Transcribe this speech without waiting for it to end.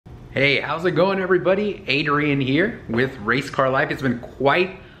Hey, how's it going everybody? Adrian here with Race Car Life. It's been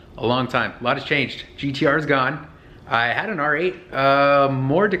quite a long time. A lot has changed. GTR's gone. I had an R8,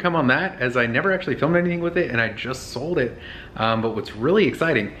 more to come on that as I never actually filmed anything with it and I just sold it. But what's really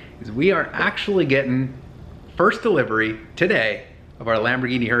exciting is we are actually getting first delivery today of our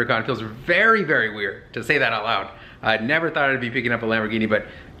Lamborghini Huracan. It feels very, very weird to say that out loud. I never thought I'd be picking up a Lamborghini, but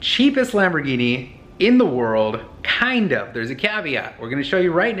cheapest Lamborghini in the world, kind of. There's a caveat. We're gonna show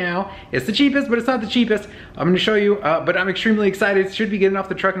you right now. It's the cheapest, but it's not the cheapest. I'm gonna show you, but I'm extremely excited. It should be getting off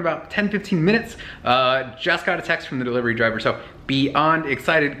the truck in about 10-15 minutes. Just got a text from the delivery driver, so beyond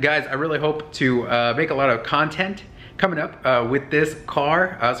excited. Guys, I really hope to make a lot of content coming up with this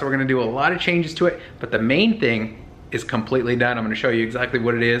car. So we're gonna do a lot of changes to it, but the main thing is completely done. I'm gonna show you exactly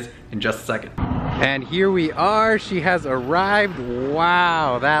what it is in just a second. And here we are, she has arrived.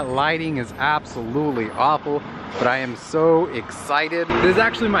 Wow, that lighting is absolutely awful, but I am so excited. This is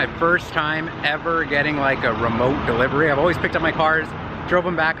actually my first time ever getting like a remote delivery. I've always picked up my cars, drove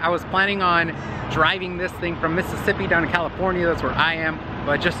them back. I was planning on driving this thing from Mississippi down to California, that's where I am,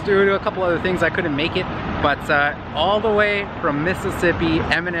 but just due to a couple other things I couldn't make it. But all the way from Mississippi,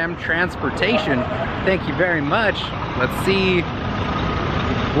 M&M Transportation, thank you very much. Let's see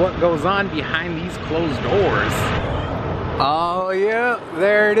what goes on behind these closed doors. Oh yeah,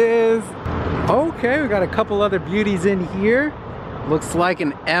 there it is. Okay, we got a couple other beauties in here. Looks like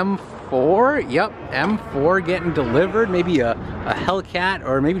an M4. Yep, M4 getting delivered. Maybe a Hellcat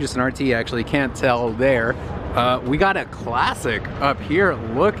or maybe just an RT, actually can't tell there. We got a classic up here.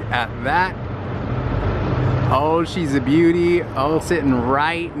 Look at that. Oh, she's a beauty. Oh, sitting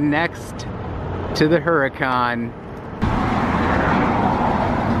right next to the Huracan.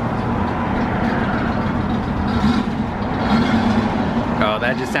 Oh,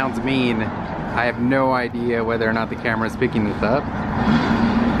 that just sounds mean. I have no idea whether or not the camera is picking this up.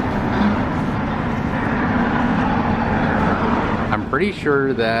 I'm pretty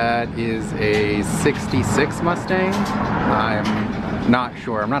sure that is a 66 Mustang. I'm not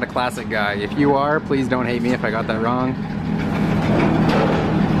sure. I'm not a classic guy. If you are, please don't hate me if I got that wrong.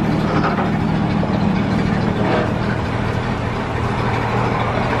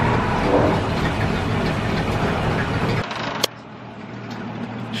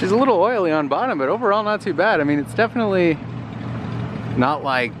 She's a little oily on bottom, but overall not too bad. I mean, it's definitely not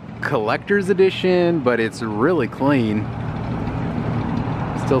like collector's edition, but it's really clean.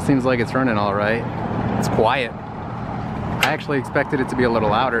 Still seems like it's running all right. It's quiet. I actually expected it to be a little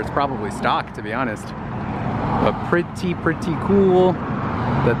louder. It's probably stock, to be honest. But pretty cool.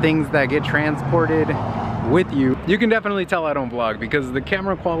 The things that get transported with you. You can definitely tell I don't vlog because the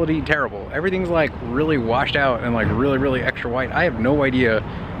camera quality, terrible. Everything's like really washed out and like really extra white. I have no idea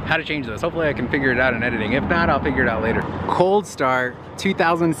how to change this. Hopefully I can figure it out in editing. If not, I'll figure it out later. Cold start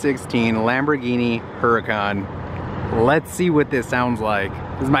 2016 Lamborghini Huracan. Let's see what this sounds like.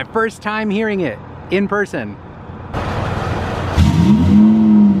 This is my first time hearing it in person.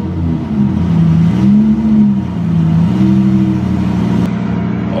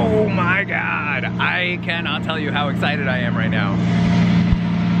 Oh my God, I cannot tell you how excited I am right now.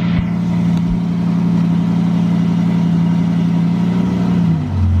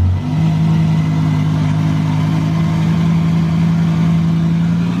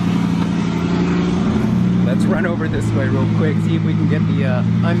 Run over this way real quick, see if we can get the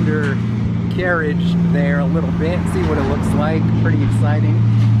undercarriage there a little bit, see what it looks like. Pretty exciting.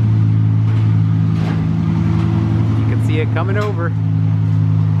 You can see it coming over.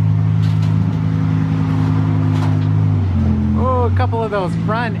 Oh, a couple of those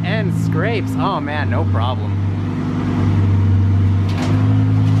front end scrapes. Oh man, no problem.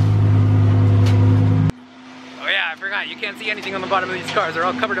 Oh yeah, I forgot, you can't see anything on the bottom of these cars. They're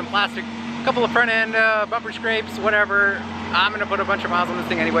all covered in plastic. Couple of front end bumper scrapes, whatever. I'm gonna put a bunch of miles on this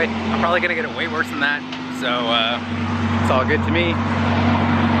thing anyway. I'm probably gonna get it way worse than that. So it's all good to me.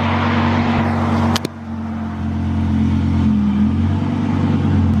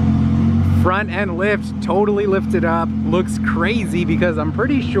 Front end lift, totally lifted up. Looks crazy because I'm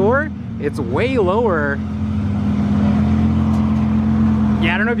pretty sure it's way lower.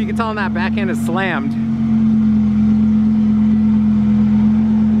 Yeah, I don't know if you can tell on that back end is slammed.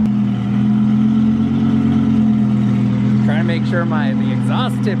 Trying to make sure the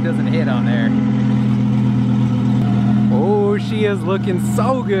exhaust tip doesn't hit on there. Oh, she is looking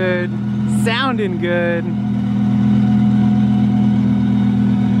so good, sounding good.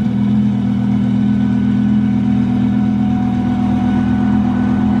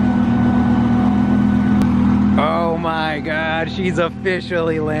 Oh my God, she's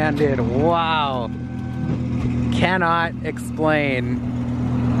officially landed. Wow. Cannot explain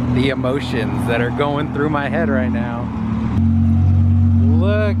the emotions that are going through my head right now.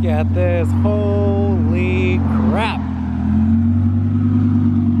 Look at this, holy crap.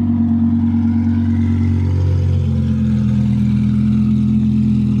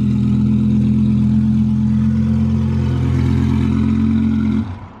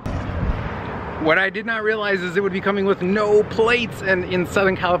 What I did not realize is it would be coming with no plates, and in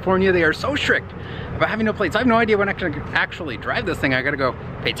Southern California they are so strict about having no plates. I have no idea when I can actually drive this thing. I gotta go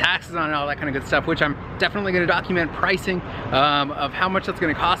pay taxes on it, all that kind of good stuff, which I'm definitely gonna document pricing of how much that's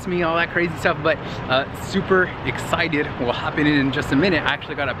gonna cost me, all that crazy stuff, but super excited. We'll hop in just a minute. I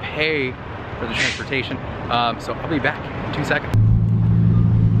actually gotta pay for the transportation, so I'll be back in 2 seconds.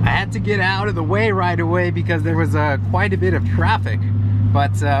 I had to get out of the way right away because there was quite a bit of traffic.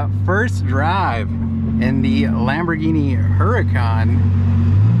 But first drive in the Lamborghini Huracan.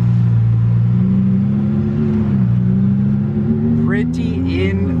 Pretty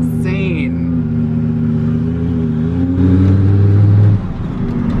insane.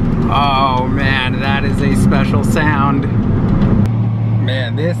 Oh man, that is a special sound.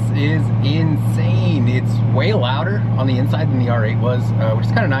 Man, this is insane. It's way louder on the inside than the R8 was, which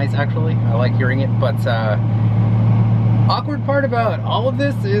is kind of nice actually. I like hearing it, but awkward part about all of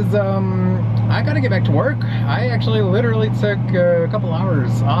this is I gotta get back to work. I actually literally took a couple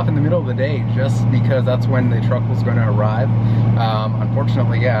hours off in the middle of the day just because that's when the truck was going to arrive.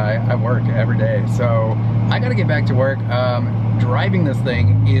 Unfortunately, yeah, I work every day, so I gotta get back to work. Driving this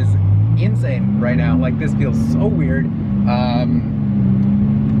thing is insane right now. Like, this feels so weird.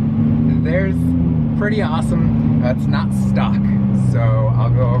 There's pretty awesome. It's not stock, so I'll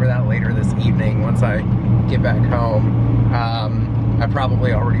go over that later this evening once I get back home. I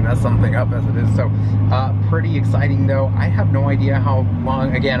probably already messed something up as it is, so pretty exciting though. I have no idea how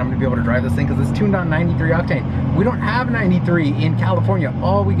long, again, I'm gonna be able to drive this thing because it's tuned on 93 octane. We don't have 93 in California.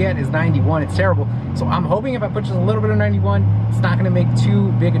 All we get is 91. It's terrible. So I'm hoping if I put just a little bit of 91, it's not gonna make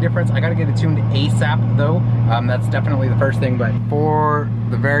too big a difference. I gotta get it tuned ASAP though. That's definitely the first thing, but for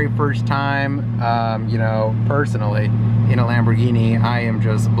the very first time, you know, personally, in a Lamborghini, I am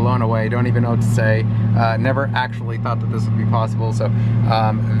just blown away. Don't even know what to say. Never actually thought that this would be possible, so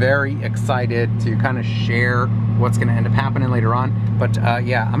very excited to kind of share what's going to end up happening later on. But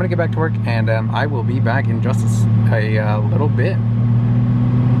yeah, I'm gonna get back to work, and I will be back in just a little bit.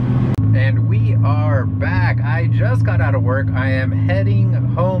 And we are back. I just got out of work. I am heading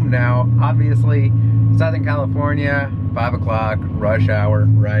home now. Obviously, Southern California, 5 o'clock, rush hour,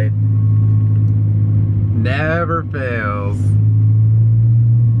 right? Never fails.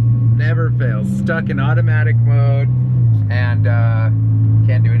 Never fails. Stuck in automatic mode, and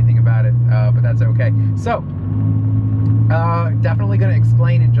can't do anything about it, but that's okay. So, definitely gonna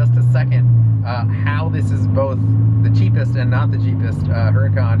explain in just a second how this is both the cheapest and not the cheapest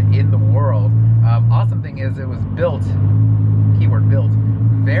Huracan in the world. Awesome thing is it was built, keyword built,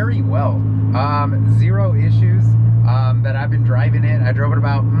 very well. Zero issues that I've been driving it. I drove it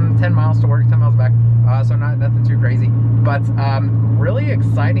about 10 miles to work, 10 miles back, so nothing too crazy. But really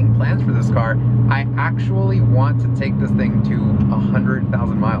exciting plans for this car. I actually want to take this thing to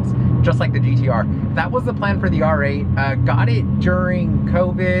 100,000 miles, just like the GTR. That was the plan for the R8. Got it during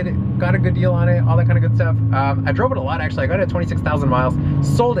COVID, got a good deal on it, all that kind of good stuff. I drove it a lot actually. I got it at 26,000 miles,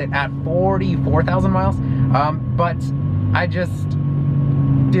 sold it at 44,000 miles, but I just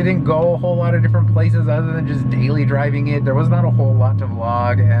didn't go a whole lot of different places other than just daily driving it. There was not a whole lot to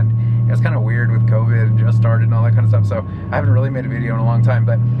vlog, and it was kind of weird with COVID just started and all that kind of stuff, so I haven't really made a video in a long time.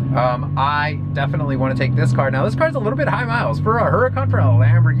 But I definitely want to take this car. Now this car's a little bit high miles for a Huracan, for a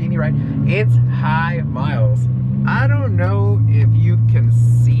Lamborghini, right? It's high miles. I don't know if you can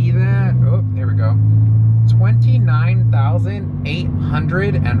see that. Oh, there we go.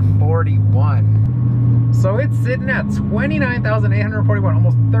 29,841. So it's sitting at 29,841,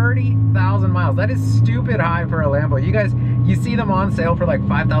 almost 30,000 miles. That is stupid high for a Lambo. You guys, you see them on sale for like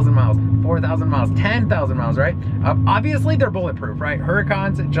 5,000 miles, 4,000 miles, 10,000 miles, right? Obviously they're bulletproof, right?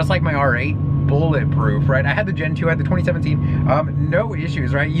 Huracans, just like my R8, bulletproof, right? I had the Gen 2, I had the 2017, no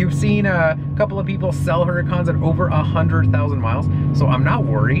issues, right? You've seen a couple of people sell Huracans at over 100,000 miles, so I'm not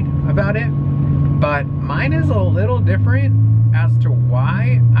worried about it. But mine is a little different as to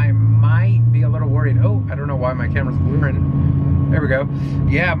why I might be a little worried. Oh, I don't know why my camera's blurring. There we go.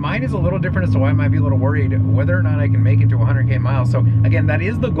 Yeah, mine is a little different as to why I might be a little worried whether or not I can make it to 100K miles. So again, that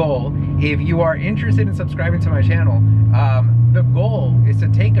is the goal. If you are interested in subscribing to my channel, the goal is to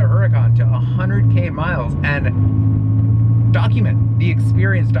take a Huracan to 100K miles and document the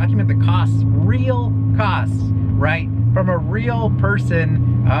experience, document the costs, real costs, right? From a real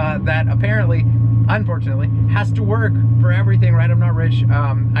person that apparently unfortunately, has to work for everything, right? I'm not rich.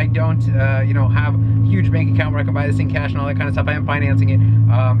 I don't, you know, have a huge bank account where I can buy this thing cash and all that kind of stuff. I am financing it,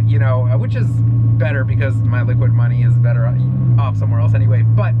 you know, which is better because my liquid money is better off somewhere else anyway.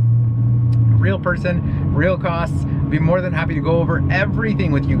 But real person, real costs. Be more than happy to go over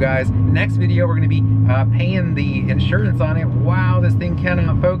everything with you guys. Next video, we're going to be paying the insurance on it. Wow, this thing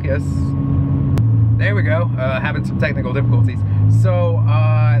cannot focus. There we go, having some technical difficulties. So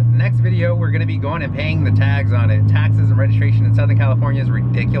next video, we're gonna be going and paying the tags on it. Taxes and registration in Southern California is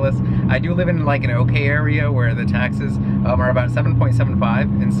ridiculous. I do live in like an okay area where the taxes are about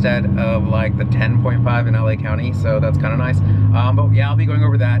 7.75 instead of like the 10.5 in LA County, so that's kind of nice. But yeah, I'll be going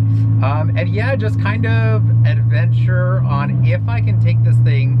over that. And yeah, just kind of adventure on if I can take this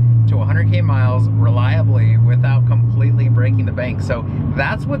thing to 100K miles reliably without completely breaking the bank. So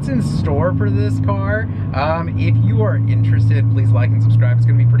that's what's in store for this car. If you are interested, please like and subscribe. It's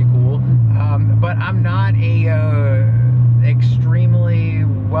gonna be pretty cool. But I'm not a extremely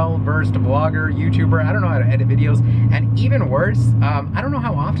well-versed vlogger, YouTuber. I don't know how to edit videos, and even worse, I don't know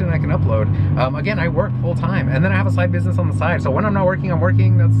how often I can upload. Again, I work full-time, and then I have a side business on the side, so when I'm not working, I'm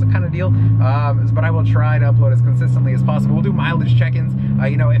working. That's the kind of deal. But I will try to upload as consistently as possible. We'll do mileage check-ins,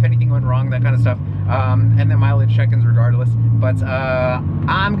 you know, if anything went wrong, that kind of stuff, and then mileage check-ins regardless. But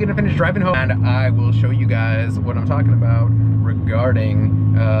I'm gonna finish driving home, and I will show you guys what I'm talking about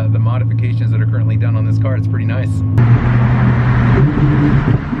regarding the modifications that are currently done on this car. It's pretty nice.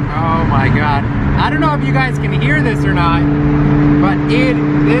 Oh my god. I don't know if you guys can hear this or not, but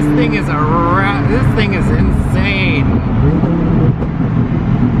this thing is insane.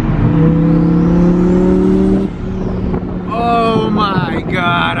 Oh my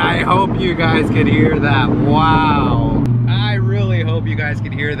god, I hope you guys can hear that. Wow. I really hope you guys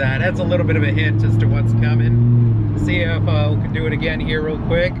can hear that. That's a little bit of a hint as to what's coming. See if we can do it again here real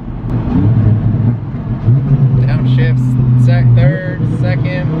quick. Downshifts, third,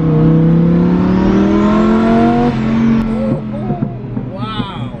 second.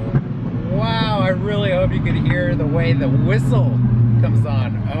 Wow. Wow, I really hope you can hear the way the whistle comes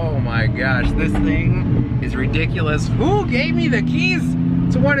on. Oh my gosh, this thing is ridiculous. Who gave me the keys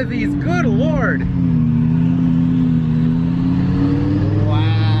to one of these? Good Lord.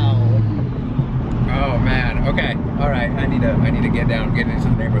 Wow. Oh man, okay. All right, I need to get down, get into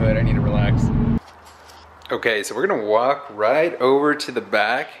the neighborhood. I need to relax. Okay, so we're gonna walk right over to the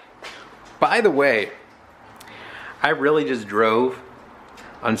back. By the way, I really just drove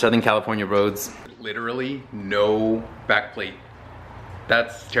on Southern California roads. Literally no back plate.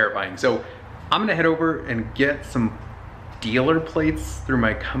 That's terrifying. So I'm gonna head over and get some dealer plates through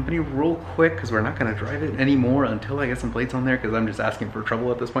my company real quick, because we're not gonna drive it anymore until I get some plates on there, because I'm just asking for trouble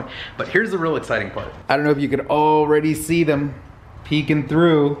at this point. But here's the real exciting part. I don't know if you could already see them peeking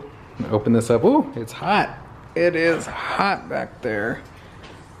through. Open this up. Ooh, it's hot. It is hot back there.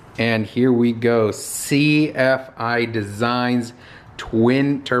 And here we go. CFI Designs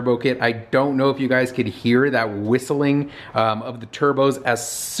twin turbo kit. I don't know if you guys could hear that whistling of the turbos. As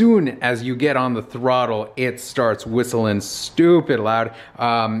soon as you get on the throttle, it starts whistling stupid loud.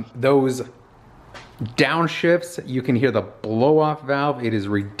 Those downshifts, you can hear the blow off valve. It is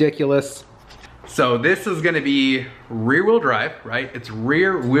ridiculous. So this is gonna be rear wheel drive, right? It's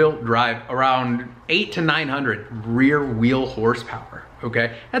rear wheel drive, around 800 to 900 rear wheel horsepower,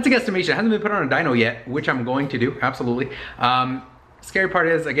 okay? That's a guesstimation. It hasn't been put on a dyno yet, which I'm going to do, absolutely. Scary part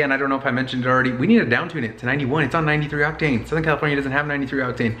is, again, I don't know if I mentioned it already, we need to down tune it to 91. It's on 93 octane. Southern California doesn't have 93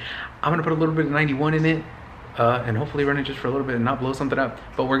 octane. I'm gonna put a little bit of 91 in it, and hopefully run it just for a little bit and not blow something up.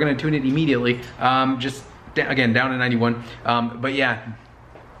 But we're gonna tune it immediately, again, down to 91. But yeah,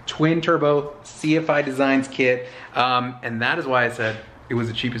 twin turbo CFI Designs kit, and that is why I said it was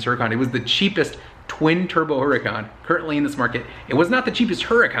the cheapest Huracan. It was the cheapest twin turbo Huracan currently in this market. It was not the cheapest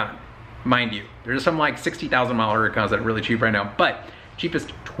Huracan, mind you. There's some like 60,000 mile Huracans that are really cheap right now, but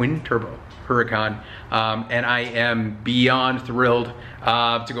cheapest twin turbo Huracan, and I am beyond thrilled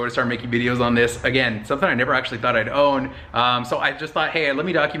to go to start making videos on this. Again, something I never actually thought I'd own, so I just thought, hey, let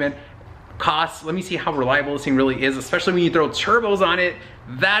me document costs. Let me see how reliable this thing really is, especially when you throw turbos on it.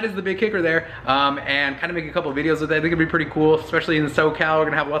 That is the big kicker there, and kind of make a couple of videos with it. I think it'd be pretty cool, especially in the SoCal. We're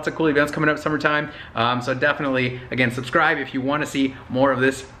gonna have lots of cool events coming up summertime, so definitely, again, subscribe if you want to see more of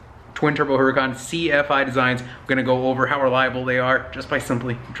this twin turbo Huracan CFI Designs. We're gonna go over how reliable they are just by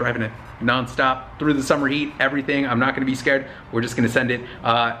simply driving it non-stop through the summer heat, everything. I'm not gonna be scared. We're just gonna send it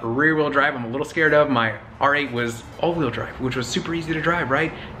rear wheel drive. I'm a little scared of. My R8 was all wheel drive, which was super easy to drive,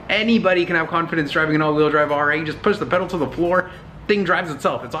 right? Anybody can have confidence driving an all wheel drive R8. Just push the pedal to the floor, thing drives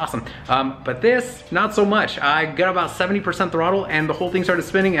itself. It's awesome. But this, not so much. I got about 70% throttle and the whole thing started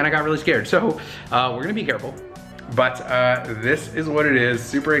spinning and I got really scared. So we're gonna be careful. But this is what it is.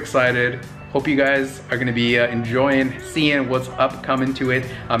 Super excited. Hope you guys are gonna be enjoying seeing what's upcoming to it.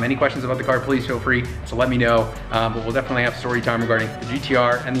 Any questions about the car, please feel free to let me know. But we'll definitely have story time regarding the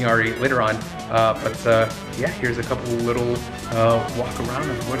GTR and the R8 later on. Yeah, here's a couple little walk around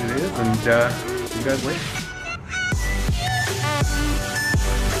of what it is, and see you guys later.